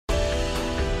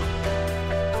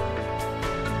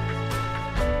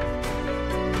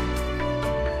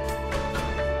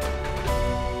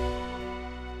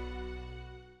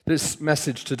This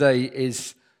message today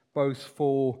is both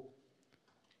for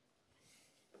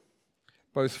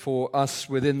us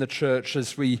within the church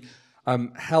as we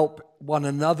help one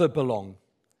another belong,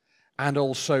 and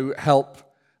also help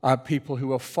people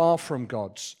who are far from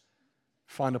God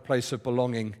find a place of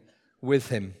belonging with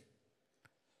Him.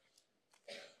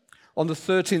 On the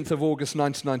 13th of August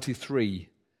 1993,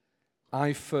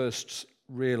 I first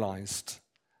realized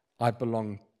I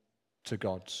belonged to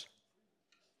God.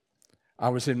 I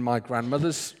was in my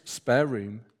grandmother's spare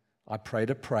room, I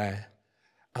prayed a prayer,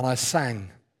 and I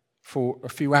sang for a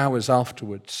few hours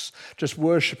afterwards, just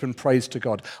worship and praise to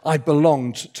God. I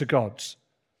belonged to God.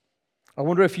 I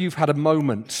wonder if you've had a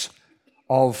moment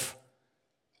of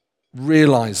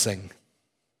realizing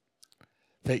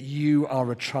that you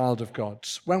are a child of God.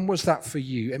 When was that for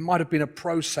you? It might have been a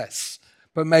process,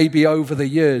 but maybe over the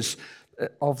years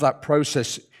of that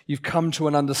process, you've come to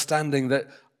an understanding that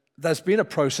there's been a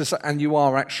process and you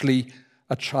are actually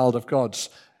a child of God.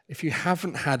 If you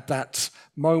haven't had that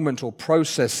moment or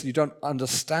process, you don't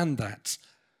understand that,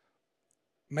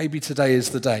 maybe today is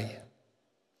the day.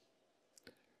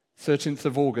 13th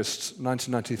of August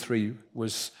 1993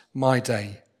 was my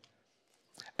day.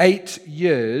 8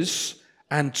 years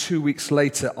and 2 weeks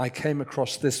later, I came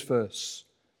across this verse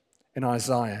in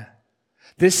Isaiah.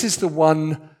 This is the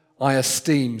one I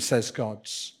esteem, says God.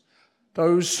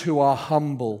 Those who are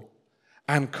humble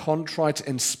and contrite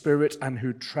in spirit and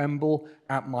who tremble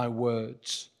at my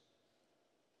words.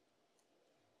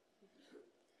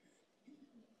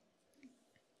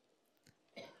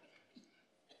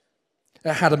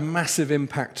 It had a massive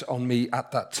impact on me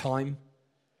at that time.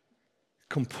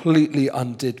 Completely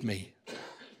undid me,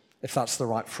 if that's the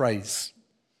right phrase.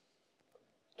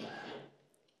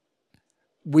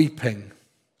 Weeping,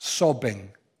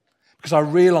 sobbing, because I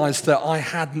realized that I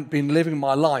hadn't been living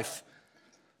my life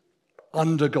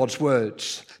under God's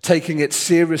words, taking it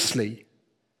seriously.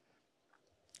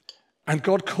 And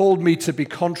God called me to be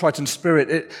contrite in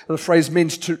spirit. The phrase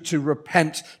means to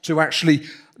repent, to actually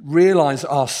realize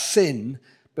our sin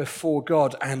before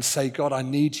God and say, God, I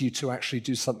need you to actually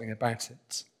do something about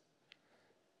it.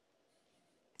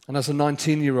 And as a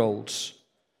 19-year-old,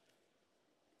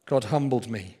 God humbled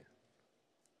me.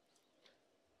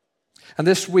 And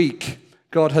this week,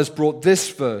 God has brought this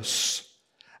verse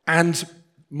and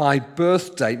my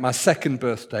birthday, my second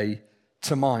birthday,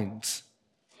 to mind.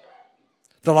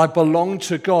 That I belong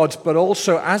to God, but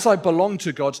also as I belong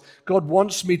to God, God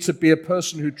wants me to be a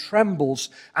person who trembles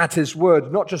at His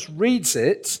word, not just reads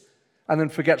it and then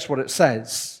forgets what it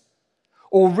says.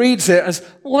 Or reads it as,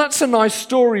 well, that's a nice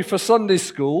story for Sunday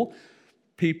school.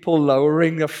 People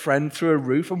lowering a friend through a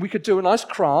roof, and we could do a nice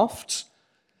craft.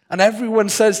 And everyone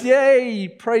says, yay,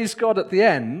 praise God at the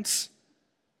end.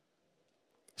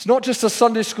 It's not just a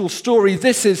Sunday school story.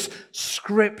 This is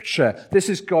Scripture. This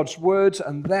is God's words,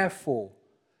 and therefore,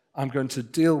 I'm going to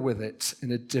deal with it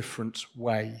in a different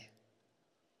way.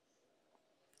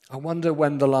 I wonder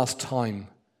when the last time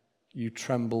you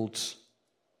trembled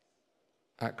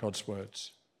at God's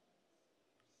words.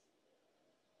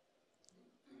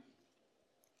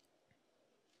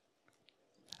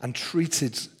 And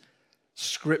treated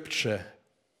Scripture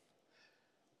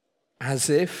as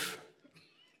if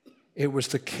it was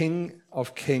the King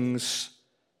of Kings'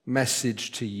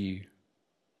 message to you.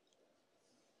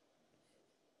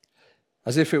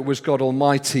 As if it was God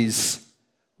Almighty's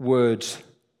word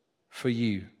for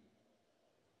you.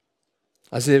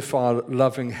 As if our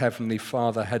loving Heavenly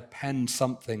Father had penned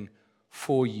something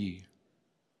for you.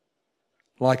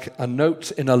 Like a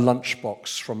note in a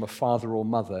lunchbox from a father or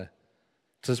mother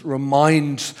to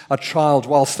remind a child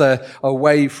whilst they're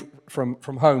away from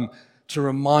home, to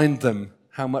remind them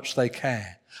how much they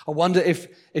care. I wonder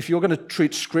if you're going to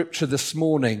treat Scripture this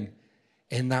morning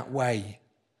in that way,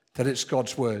 that it's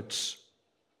God's words.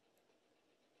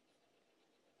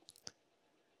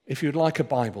 If you'd like a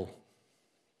Bible,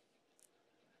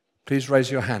 please raise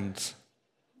your hand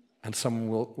and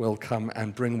someone will come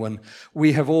and bring one.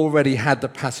 We have already had the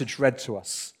passage read to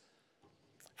us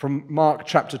from Mark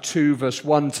chapter 2, verse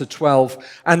 1 to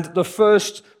 12. And the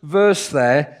first verse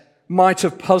there might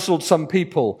have puzzled some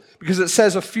people because it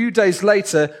says a few days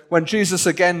later, when Jesus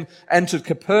again entered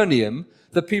Capernaum,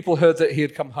 the people heard that he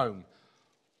had come home.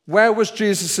 Where was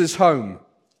Jesus' home?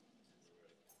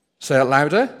 Say it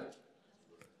louder.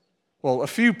 Well, a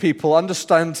few people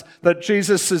understand that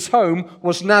Jesus' home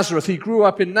was Nazareth. He grew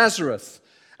up in Nazareth.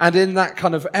 And in that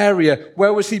kind of area,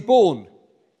 where was he born?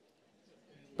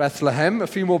 Bethlehem. A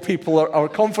few more people are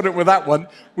confident with that one.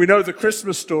 We know the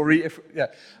Christmas story.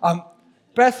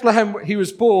 Bethlehem, he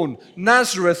was born.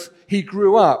 Nazareth, he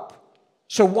grew up.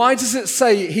 So why does it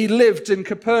say he lived in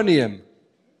Capernaum?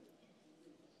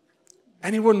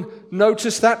 Anyone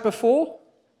noticed that before?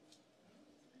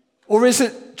 Or is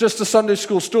it just a Sunday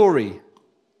school story?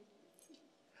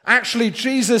 Actually,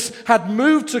 Jesus had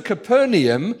moved to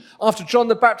Capernaum after John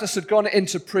the Baptist had gone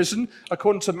into prison.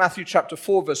 According to Matthew chapter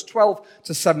 4, verse 12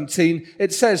 to 17,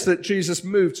 it says that Jesus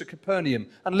moved to Capernaum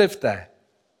and lived there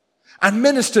and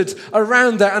ministered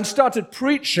around there and started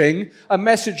preaching a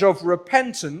message of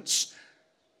repentance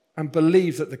and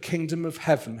believe that the kingdom of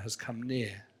heaven has come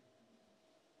near.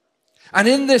 And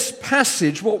in this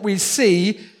passage, what we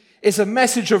see is a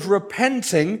message of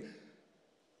repenting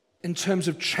in terms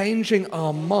of changing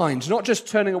our minds, not just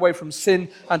turning away from sin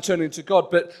and turning to God,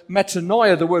 but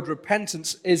metanoia, the word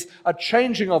repentance, is a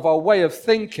changing of our way of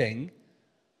thinking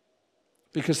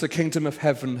because the kingdom of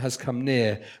heaven has come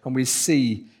near. And we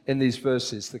see in these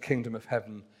verses the kingdom of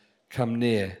heaven come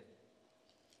near.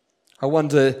 I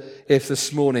wonder if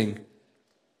this morning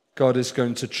God is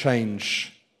going to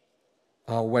change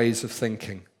our ways of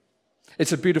thinking.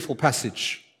 It's a beautiful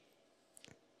passage.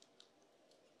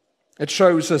 It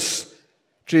shows us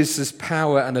Jesus'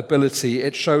 power and ability.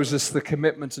 It shows us the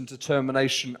commitment and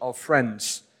determination of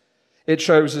friends. It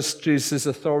shows us Jesus'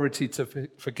 authority to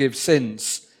forgive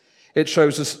sins. It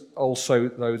shows us also,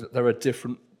 though, that there are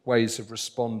different ways of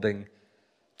responding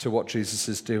to what Jesus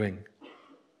is doing.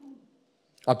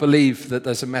 I believe that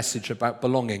there's a message about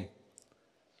belonging,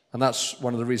 and that's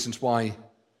one of the reasons why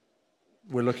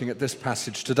we're looking at this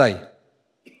passage today.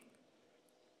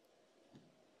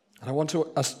 And I want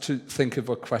us to think of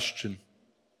a question.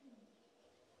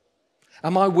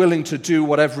 Am I willing to do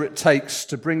whatever it takes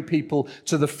to bring people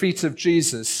to the feet of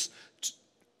Jesus,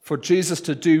 for Jesus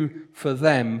to do for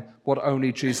them what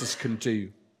only Jesus can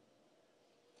do?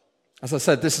 As I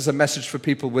said, this is a message for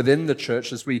people within the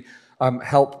church as we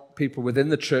help people within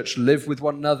the church live with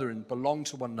one another and belong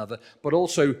to one another, but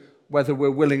also whether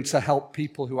we're willing to help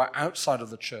people who are outside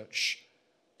of the church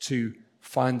to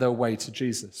find their way to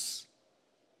Jesus.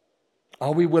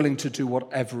 Are we willing to do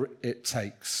whatever it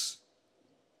takes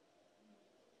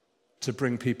to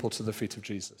bring people to the feet of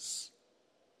Jesus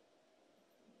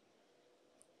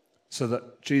so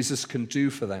that Jesus can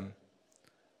do for them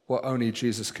what only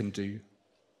Jesus can do?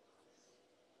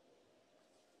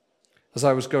 As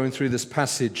I was going through this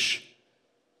passage,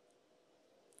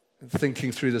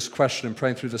 thinking through this question and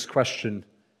praying through this question,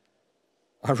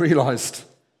 I realized,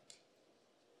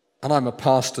 and I'm a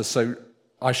pastor, so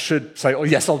I should say, oh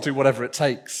yes, I'll do whatever it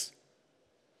takes.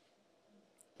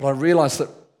 But I realized that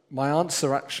my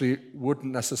answer actually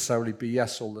wouldn't necessarily be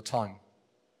yes all the time.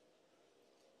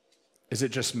 Is it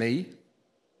just me?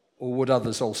 Or would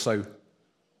others also,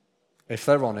 if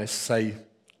they're honest, say,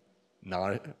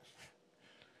 no?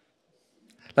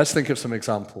 Let's think of some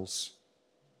examples.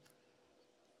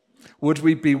 Would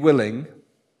we be willing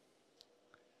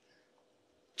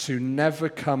to never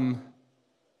come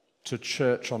to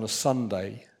church on a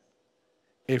Sunday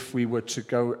if we were to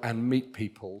go and meet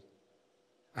people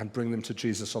and bring them to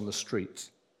Jesus on the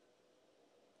street?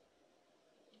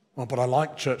 Well, but I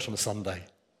like church on a Sunday.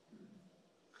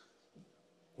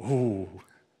 Ooh,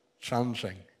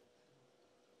 challenging.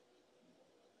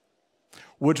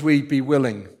 Would we be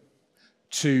willing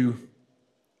to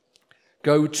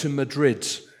go to Madrid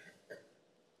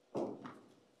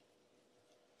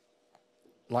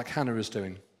like Hannah is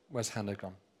doing? Where's Hannah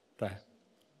gone? There.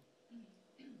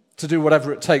 To do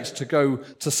whatever it takes to go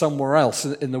to somewhere else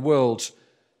in the world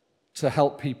to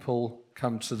help people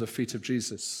come to the feet of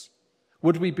Jesus.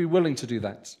 Would we be willing to do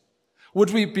that?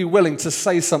 Would we be willing to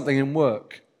say something in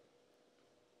work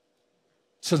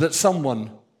so that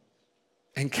someone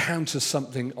encounters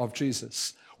something of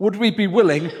Jesus? Would we be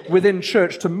willing within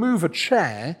church to move a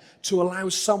chair to allow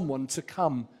someone to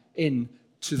come in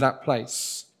to that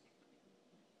place?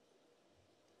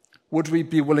 Would we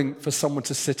be willing for someone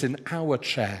to sit in our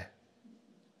chair?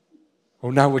 Oh,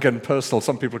 now we're getting personal.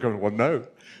 Some people are going, well, no.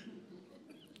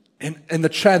 In the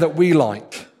chair that we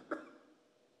like.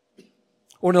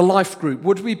 Or in a life group,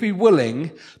 would we be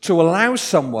willing to allow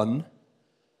someone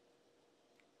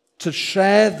to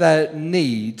share their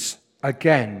needs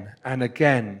again and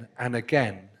again and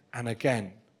again and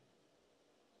again?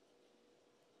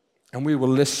 And we will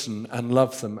listen and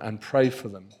love them and pray for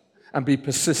them and be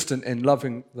persistent in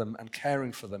loving them and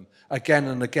caring for them again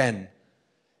and again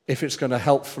if it's going to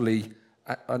helpfully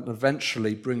and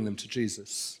eventually bring them to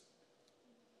Jesus.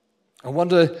 I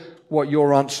wonder what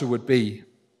your answer would be.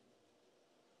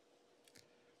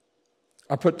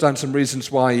 I put down some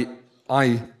reasons why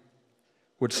I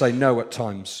would say no at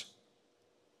times.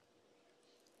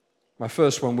 My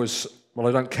first one was, well,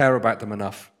 I don't care about them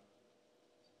enough.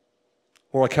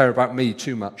 Or I care about me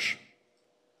too much.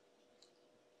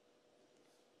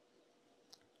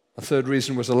 A third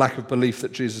reason was a lack of belief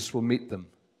that Jesus will meet them.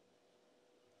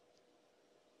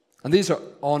 And these are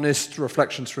honest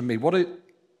reflections from me. What are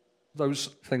those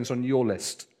things on your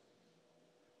list?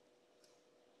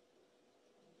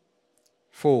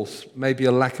 Fourth, maybe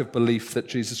a lack of belief that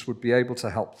Jesus would be able to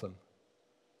help them.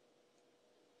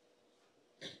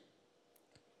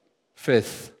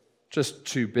 Fifth, just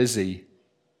too busy.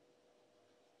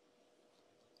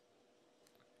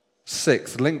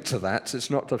 Sixth, linked to that, it's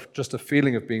not just a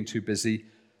feeling of being too busy,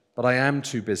 but I am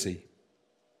too busy.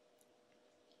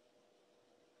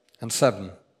 And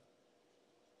seven,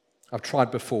 I've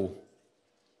tried before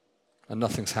and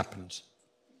nothing's happened.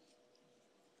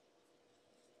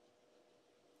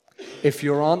 If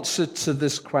your answer to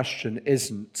this question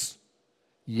isn't,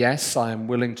 yes, I am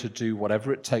willing to do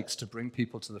whatever it takes to bring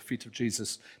people to the feet of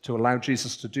Jesus, to allow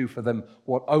Jesus to do for them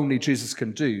what only Jesus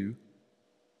can do,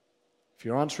 if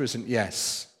your answer isn't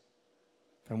yes,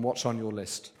 then what's on your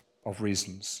list of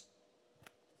reasons?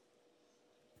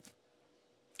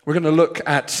 We're going to look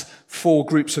at 4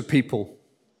 groups of people.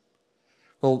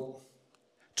 Well,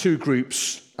 2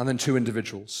 groups and then 2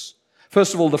 individuals.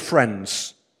 First of all, the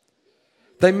friends.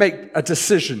 They make a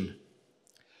decision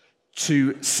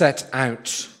to set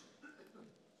out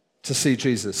to see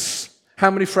Jesus. How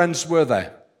many friends were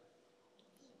there?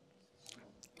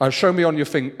 Show me on your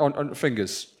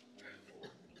fingers.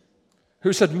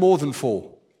 Who said more than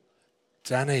 4?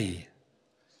 Danny.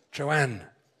 Joanne.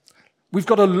 We've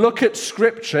got to look at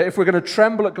Scripture. If we're going to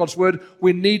tremble at God's word,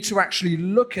 we need to actually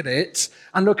look at it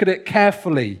and look at it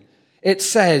carefully. It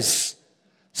says,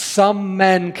 some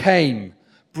men came,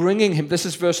 bringing him, this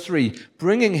is verse 3,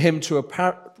 bringing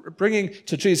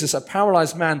to Jesus a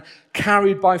paralyzed man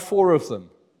carried by 4 of them.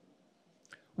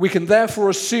 We can therefore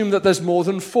assume that there's more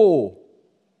than 4.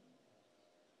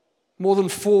 More than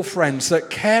 4 friends that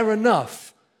care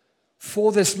enough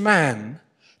for this man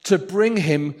to bring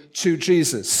him to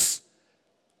Jesus.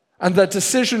 And their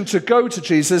decision to go to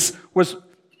Jesus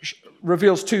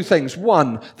reveals 2 things.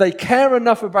 One, they care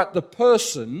enough about the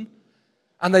person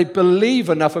and they believe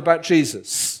enough about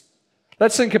Jesus.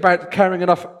 Let's think about caring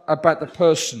enough about the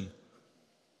person.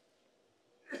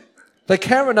 They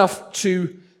care enough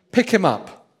to pick him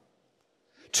up,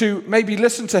 to maybe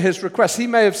listen to his request. He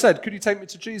may have said, could you take me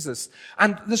to Jesus?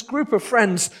 And this group of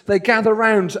friends, they gather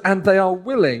round and they are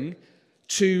willing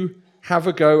to have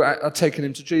a go at taking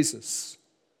him to Jesus.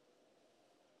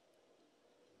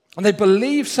 And they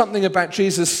believe something about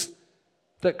Jesus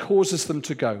that causes them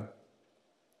to go.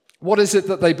 What is it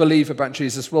that they believe about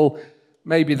Jesus? Well,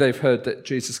 maybe they've heard that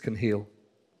Jesus can heal.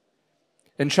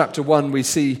 In chapter 1, we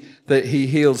see that he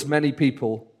heals many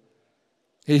people.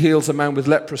 He heals a man with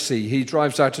leprosy. He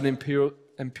drives out an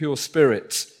impure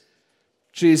spirit.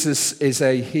 Jesus is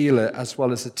a healer as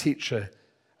well as a teacher,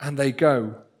 and they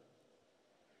go.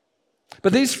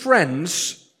 But these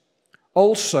friends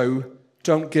also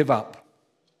don't give up.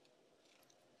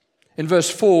 In verse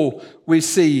 4, we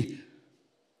see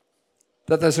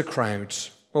that there's a crowd.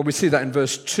 Well, we see that in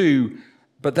verse 2,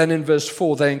 but then in verse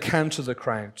 4, they encounter the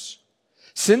crowds.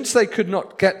 Since they could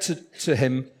not get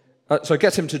him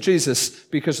to Jesus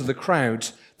because of the crowd,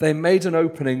 they made an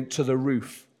opening to the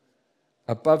roof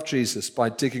above Jesus by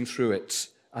digging through it,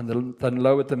 and then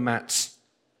lowered the mat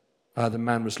the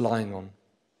man was lying on.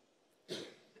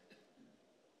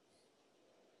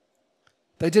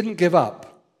 They didn't give up.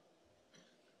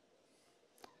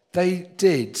 They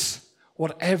did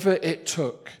whatever it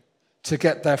took to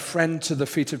get their friend to the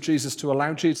feet of Jesus, to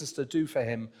allow Jesus to do for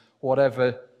him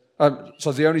whatever.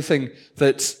 So the only thing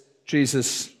that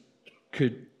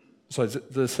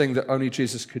the thing that only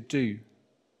Jesus could do.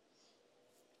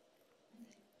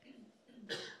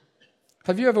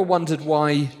 Have you ever wondered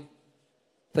why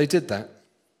they did that?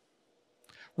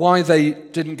 Why they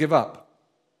didn't give up?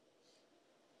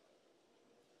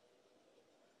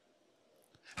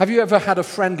 Have you ever had a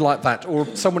friend like that, or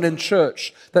someone in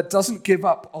church that doesn't give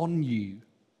up on you?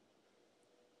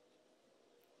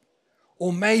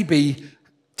 Or maybe,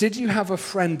 did you have a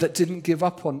friend that didn't give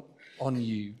up on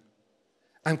you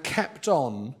and kept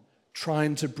on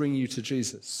trying to bring you to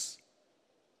Jesus?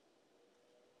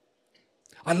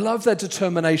 I love their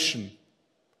determination.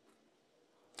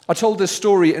 I told this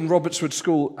story in Robertswood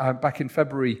School back in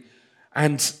February,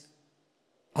 and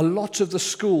a lot of the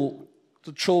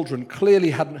children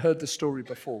clearly hadn't heard this story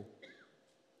before.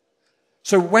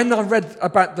 So when I read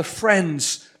about the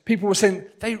friends, people were saying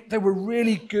they were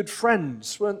really good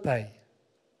friends, weren't they?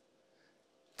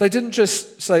 They didn't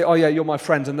just say, oh yeah, you're my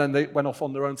friend, and then they went off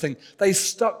on their own thing. They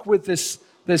stuck with this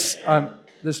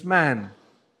man.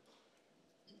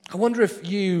 I wonder if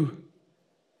you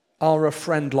are a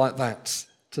friend like that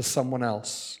to someone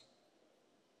else.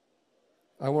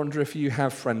 I wonder if you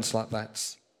have friends like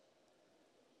that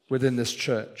within this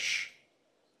church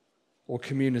or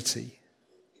community.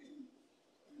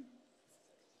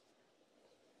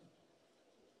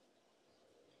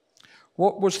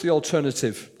 What was the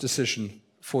alternative decision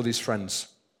for these friends?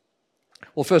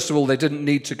 Well, first of all, they didn't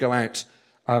need to go out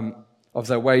of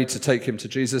their way to take him to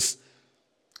Jesus.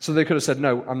 So they could have said,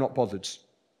 no, I'm not bothered.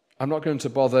 I'm not going to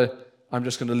bother. I'm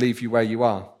just going to leave you where you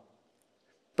are.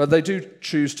 But they do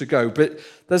choose to go. But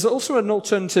there's also an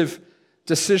alternative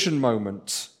decision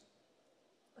moment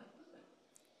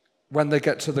when they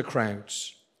get to the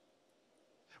crowds,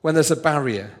 when there's a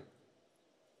barrier.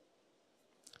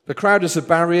 The crowd is a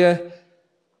barrier,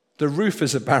 the roof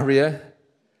is a barrier,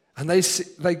 and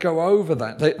they go over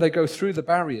that. They go through the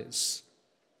barriers.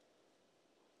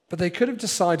 But they could have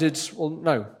decided, well,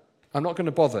 no, I'm not going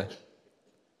to bother.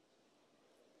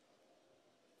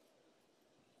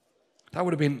 That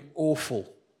would have been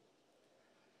awful.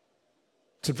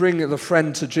 To bring the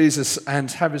friend to Jesus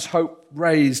and have his hope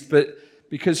raised, but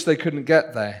because they couldn't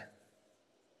get there,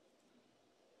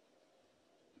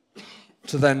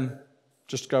 to then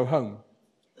just go home.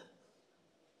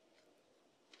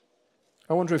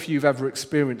 I wonder if you've ever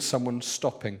experienced someone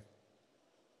stopping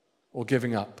or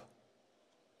giving up,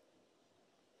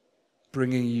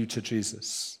 bringing you to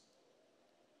Jesus.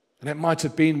 And it might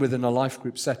have been within a life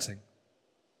group setting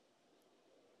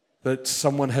that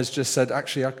someone has just said,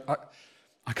 actually,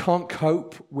 I can't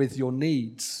cope with your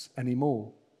needs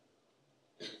anymore.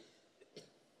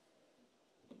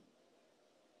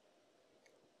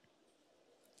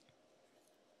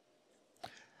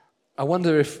 I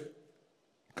wonder if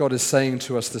God is saying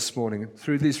to us this morning,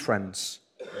 through these friends,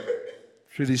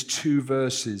 through these two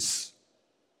verses,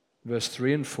 verse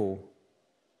 3 and 4,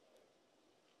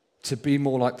 to be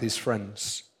more like these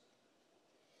friends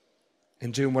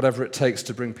in doing whatever it takes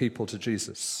to bring people to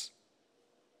Jesus.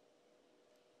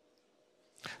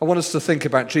 I want us to think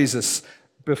about Jesus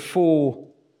before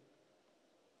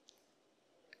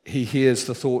he hears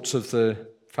the thoughts of the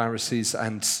Pharisees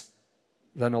and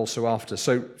then also after.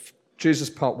 So, Jesus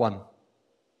part 1.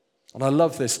 And I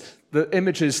love this. The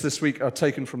images this week are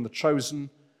taken from The Chosen,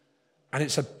 and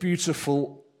it's a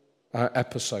beautiful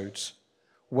episode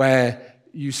where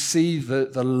you see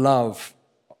the love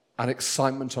and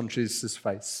excitement on Jesus'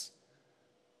 face.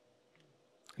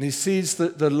 And he sees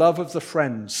the love of the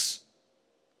friends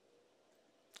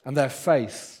and their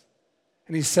faith.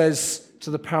 And he says to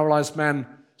the paralyzed man,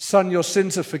 "Son, your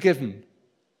sins are forgiven."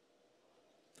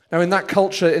 Now, in that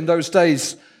culture, in those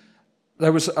days,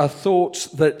 there was a thought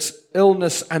that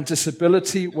illness and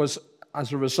disability was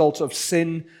as a result of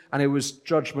sin, and it was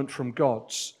judgment from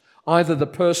God. Either the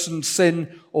person's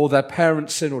sin or their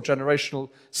parents' sin or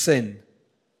generational sin.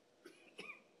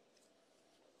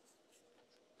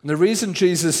 And the reason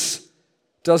Jesus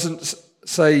doesn't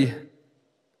say,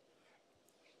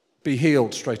 be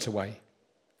healed straight away,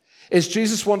 is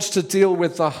Jesus wants to deal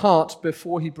with the heart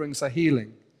before he brings a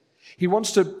healing. He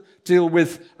wants to deal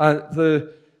with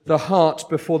the heart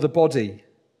before the body.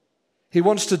 He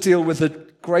wants to deal with the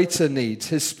greater need,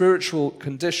 his spiritual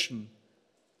condition,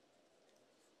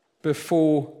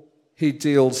 before he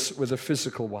deals with a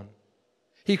physical one.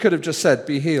 He could have just said,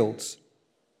 be healed.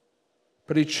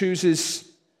 But he chooses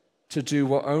to do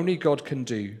what only God can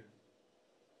do,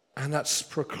 and that's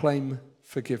proclaim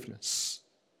forgiveness.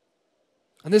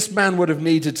 And this man would have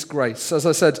needed grace. As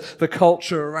I said, the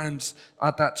culture around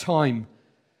at that time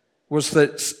was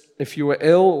that if you were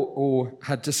ill or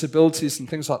had disabilities and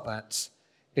things like that,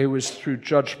 it was through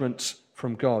judgment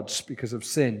from God because of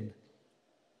sin.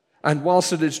 And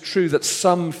whilst it is true that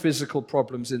some physical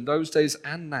problems in those days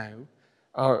and now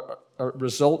are a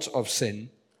result of sin,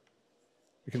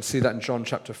 we can see that in John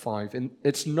chapter 5, and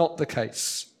it's not the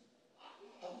case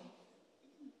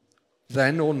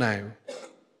then or now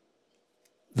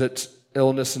that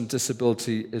illness and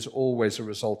disability is always a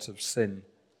result of sin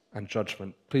and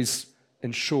judgment. Please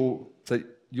ensure that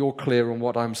you're clear on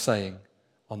what I'm saying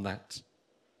on that.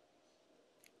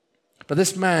 But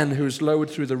this man who was lowered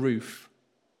through the roof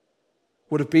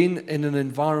would have been in an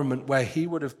environment where he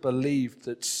would have believed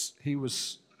that he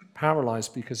was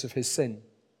paralyzed because of his sin.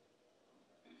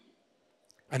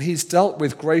 And he's dealt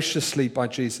with graciously by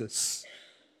Jesus.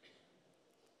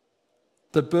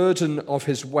 The burden of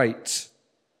his weight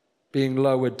being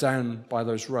lowered down by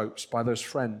those ropes, by those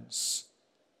friends,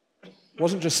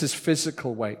 wasn't just his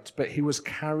physical weight, but he was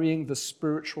carrying the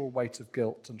spiritual weight of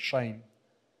guilt and shame.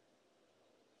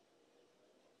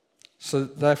 So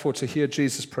therefore, to hear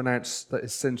Jesus pronounce that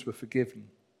his sins were forgiven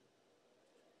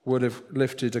would have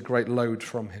lifted a great load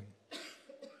from him.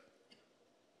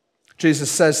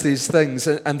 Jesus says these things,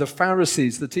 and the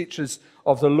Pharisees, the teachers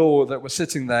of the law that were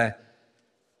sitting there,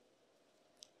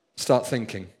 start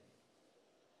thinking.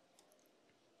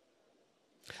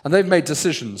 And they've made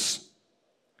decisions.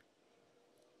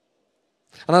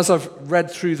 And as I've read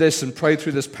through this and prayed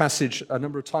through this passage a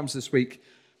number of times this week,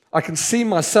 I can see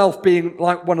myself being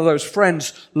like one of those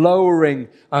friends lowering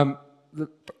the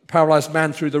paralyzed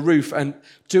man through the roof and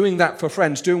doing that for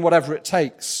friends, doing whatever it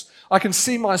takes. I can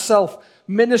see myself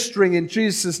ministering in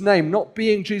Jesus' name, not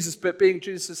being Jesus, but being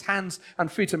Jesus' hands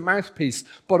and feet and mouthpiece.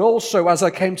 But also, as I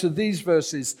came to these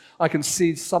verses, I can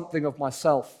see something of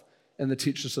myself in the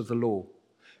teachers of the law.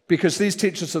 Because these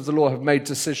teachers of the law have made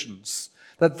decisions,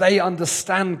 that they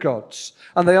understand God,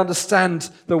 and they understand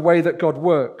the way that God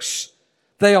works.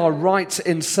 They are right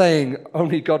in saying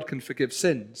only God can forgive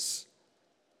sins.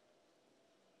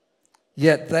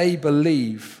 Yet they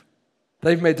believe,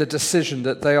 they've made the decision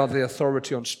that they are the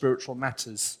authority on spiritual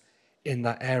matters in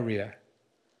that area.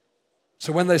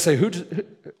 So when they say, who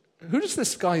does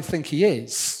this guy think he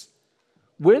is?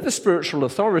 We're the spiritual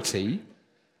authority.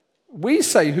 We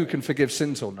say who can forgive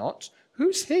sins or not.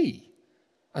 Who's he?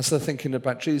 As they're thinking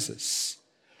about Jesus.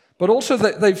 But also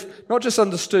they've not just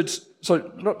understood,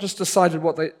 so not just decided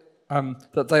what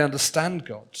that they understand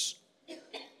God,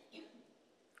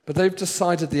 but they've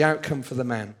decided the outcome for the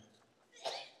man.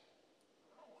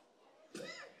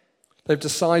 They've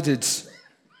decided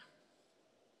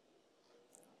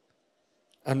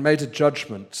and made a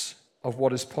judgment of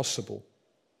what is possible.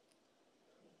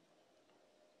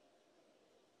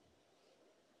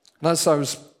 And as I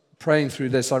was praying through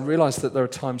this, I realized that there are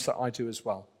times that I do as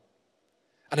well.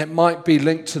 And it might be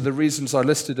linked to the reasons I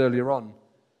listed earlier on,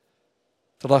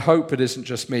 that I hope it isn't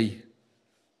just me.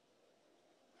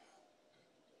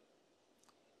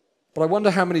 But I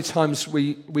wonder how many times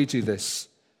we do this,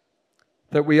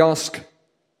 that we ask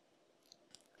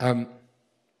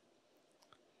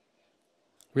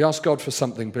God for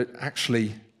something, but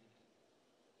actually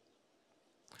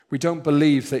we don't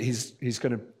believe that He's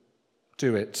going to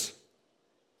do it.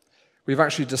 We've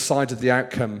actually decided the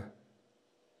outcome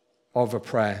of a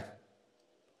prayer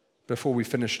before we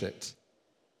finished it.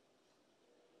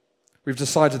 We've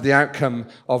decided the outcome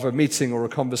of a meeting or a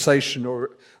conversation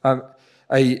or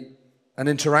an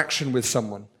interaction with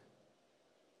someone.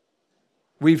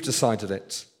 We've decided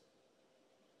it.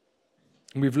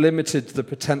 And we've limited the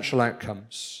potential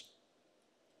outcomes.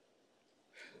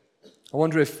 I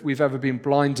wonder if we've ever been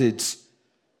blinded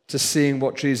to seeing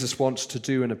what Jesus wants to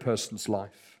do in a person's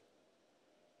life.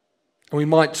 And we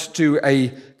might do a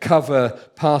cover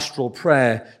pastoral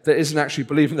prayer that isn't actually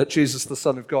believing that Jesus, the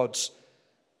Son of God,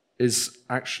 is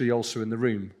actually also in the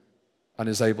room and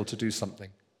is able to do something.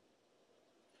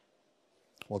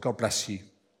 Well, God bless you.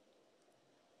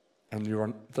 And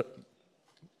you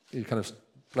kind of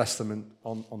bless them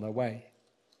on their way.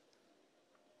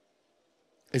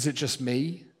 Is it just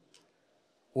me?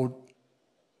 Or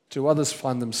do others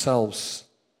find themselves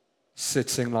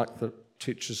sitting like the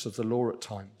teachers of the law at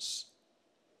times,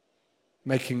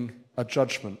 making a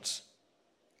judgment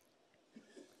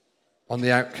on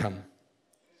the outcome,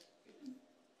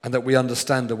 and that we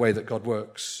understand the way that God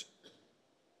works?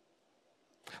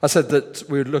 I said that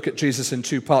we would look at Jesus in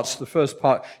two parts. The first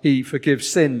part, He forgives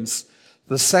sins.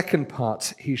 The second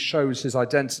part, He shows His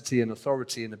identity and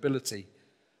authority and ability.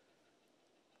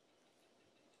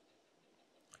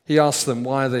 He asks them,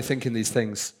 why are they thinking these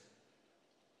things?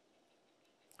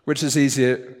 Which is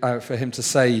easier for Him to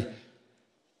say,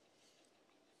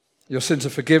 your sins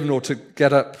are forgiven, or to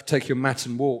get up, take your mat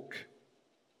and walk?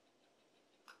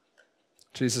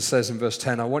 Jesus says in verse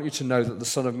 10, I want you to know that the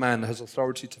Son of Man has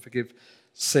authority to forgive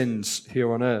sins here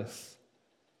on earth.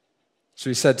 So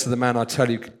He said to the man, I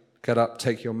tell you, get up,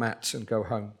 take your mat and go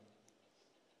home.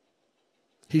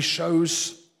 He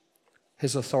shows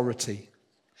His authority.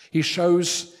 He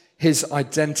shows His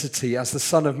identity as the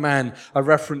Son of Man, a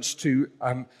reference to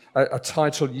a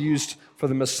title used for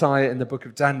the Messiah in the book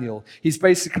of Daniel. He's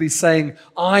basically saying,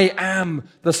 I am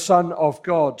the Son of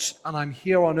God, and I'm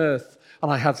here on earth, and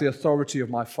I have the authority of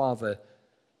my Father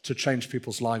to change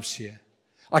people's lives here.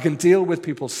 I can deal with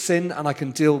people's sin, and I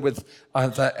can deal with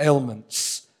their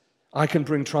ailments. I can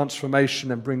bring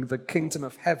transformation and bring the kingdom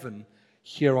of heaven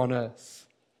here on earth.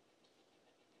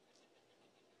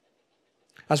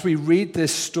 As we read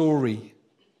this story,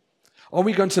 are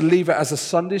we going to leave it as a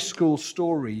Sunday school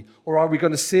story, or are we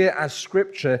going to see it as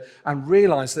Scripture and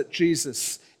realize that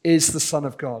Jesus is the Son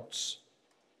of God?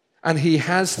 And He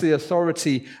has the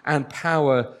authority and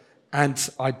power and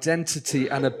identity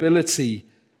and ability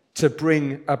to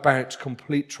bring about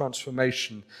complete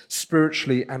transformation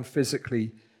spiritually and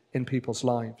physically in people's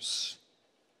lives.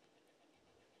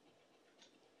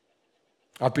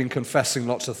 I've been confessing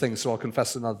lots of things, so I'll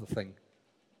confess another thing.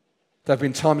 There have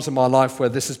been times in my life where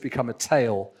this has become a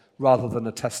tale rather than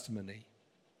a testimony.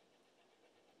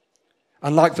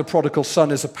 And like the prodigal son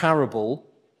is a parable,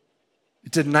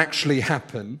 it didn't actually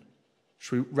happen,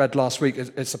 which we read last week.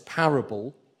 It's a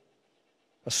parable,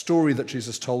 a story that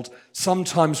Jesus told.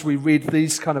 Sometimes we read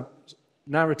these kind of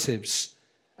narratives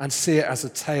and see it as a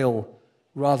tale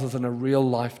rather than a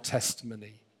real-life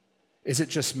testimony. Is it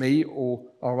just me, or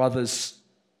are others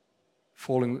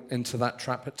falling into that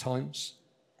trap at times?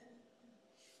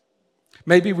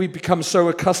 Maybe we become so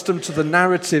accustomed to the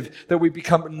narrative that we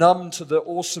become numb to the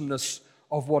awesomeness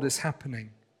of what is happening.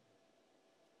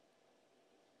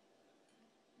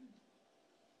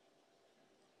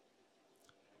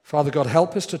 Father God,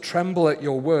 help us to tremble at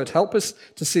your word. Help us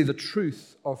to see the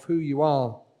truth of who you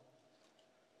are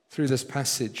through this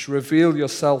passage. Reveal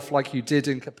yourself like you did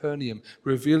in Capernaum.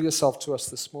 Reveal yourself to us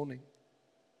this morning.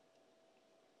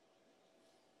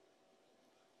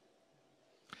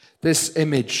 This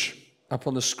image up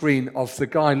on the screen of the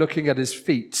guy looking at his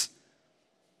feet,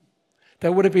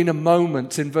 there would have been a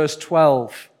moment in verse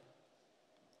 12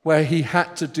 where he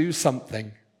had to do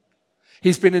something.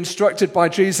 He's been instructed by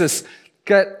Jesus,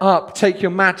 get up, take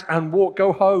your mat and walk,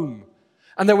 go home.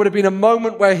 And there would have been a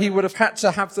moment where he would have had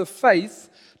to have the faith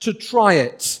to try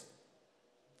it.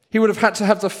 He would have had to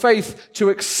have the faith to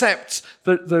accept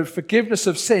the forgiveness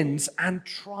of sins and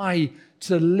try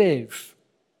to live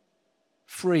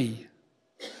free.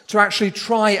 To actually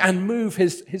try and move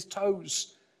his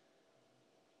toes.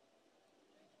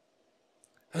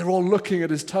 And they're all looking at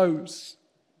his toes.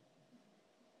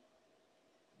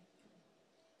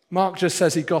 Mark just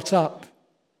says he got up.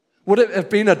 Would it have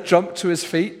been a jump to his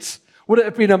feet? Would it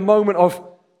have been a moment of,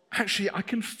 actually, I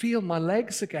can feel my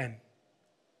legs again?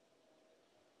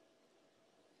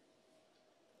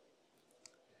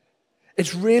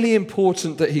 It's really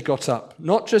important that he got up,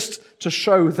 not just to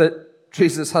show that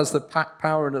Jesus has the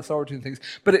power and authority and things,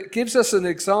 but it gives us an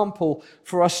example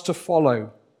for us to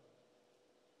follow.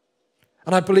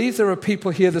 And I believe there are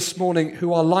people here this morning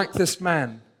who are like this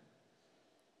man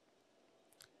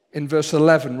in verse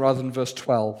 11 rather than verse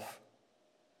 12.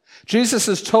 Jesus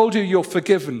has told you you're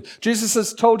forgiven. Jesus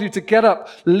has told you to get up,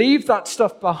 leave that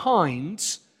stuff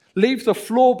behind, leave the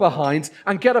floor behind,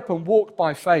 and get up and walk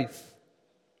by faith.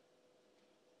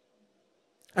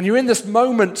 And you're in this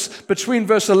moment between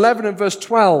verse 11 and verse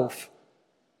 12.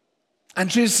 And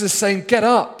Jesus is saying, get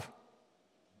up.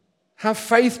 Have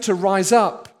faith to rise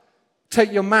up.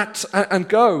 Take your mat and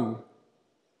go.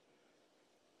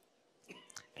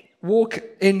 Walk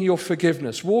in your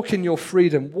forgiveness. Walk in your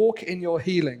freedom. Walk in your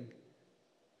healing.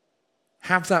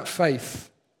 Have that faith.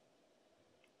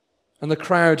 And the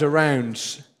crowd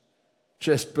around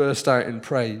just burst out in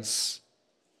praise.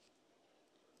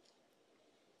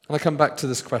 And I come back to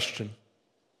this question.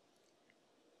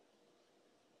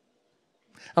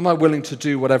 Am I willing to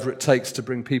do whatever it takes to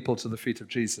bring people to the feet of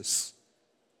Jesus?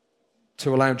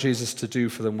 To allow Jesus to do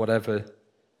for them what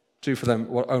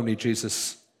only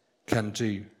Jesus can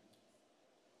do.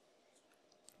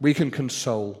 We can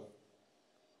console.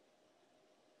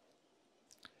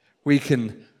 We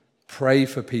can pray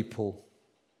for people.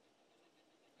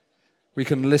 We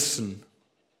can listen.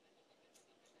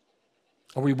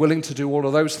 Are we willing to do all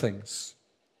of those things?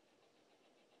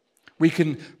 We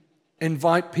can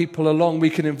invite people along. We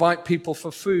can invite people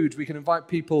for food. We can invite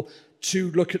people to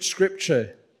look at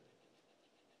Scripture.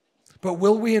 But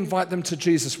will we invite them to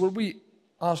Jesus? Will we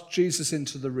ask Jesus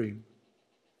into the room?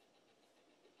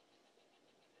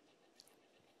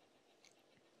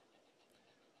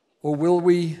 Or will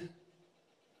we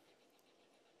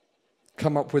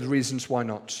come up with reasons why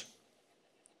not?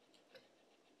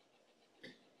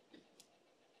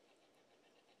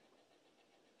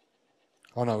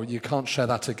 Oh no, you can't share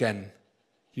that again.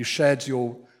 You shared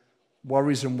your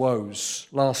worries and woes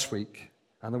last week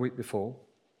and the week before,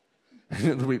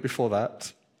 and the week before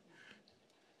that.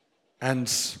 And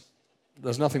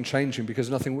there's nothing changing because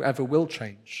nothing ever will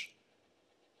change.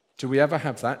 Do we ever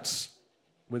have that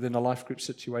within a life group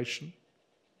situation?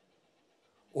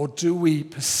 Or do we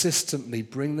persistently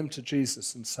bring them to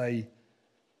Jesus and say,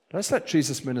 let's let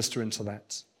Jesus minister into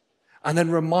that? And then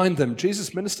remind them,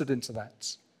 Jesus ministered into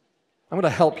that. I'm going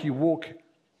to help you walk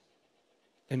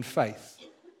in faith.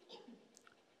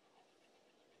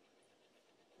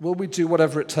 Will we do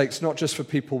whatever it takes, not just for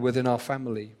people within our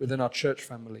family, within our church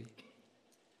family,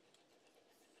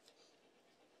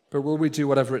 but will we do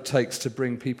whatever it takes to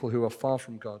bring people who are far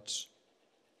from God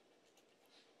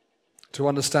to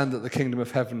understand that the kingdom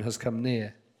of heaven has come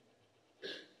near?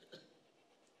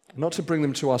 Not to bring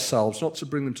them to ourselves, not to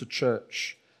bring them to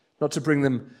church, not to bring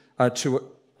them to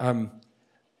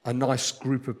a nice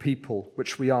group of people,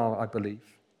 which we are, I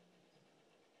believe,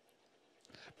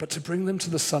 but to bring them to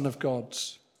the Son of God,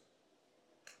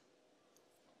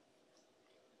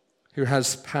 who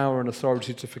has power and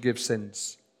authority to forgive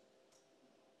sins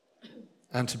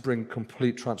and to bring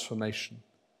complete transformation.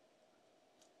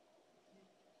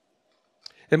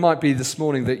 It might be this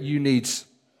morning that you need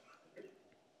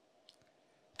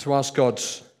to ask God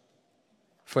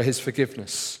for his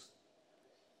forgiveness.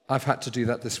 I've had to do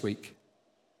that this week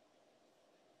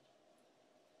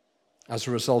as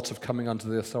a result of coming under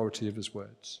the authority of his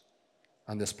words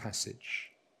and this passage.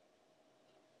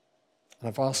 And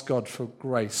I've asked God for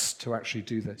grace to actually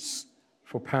do this,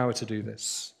 for power to do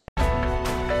this.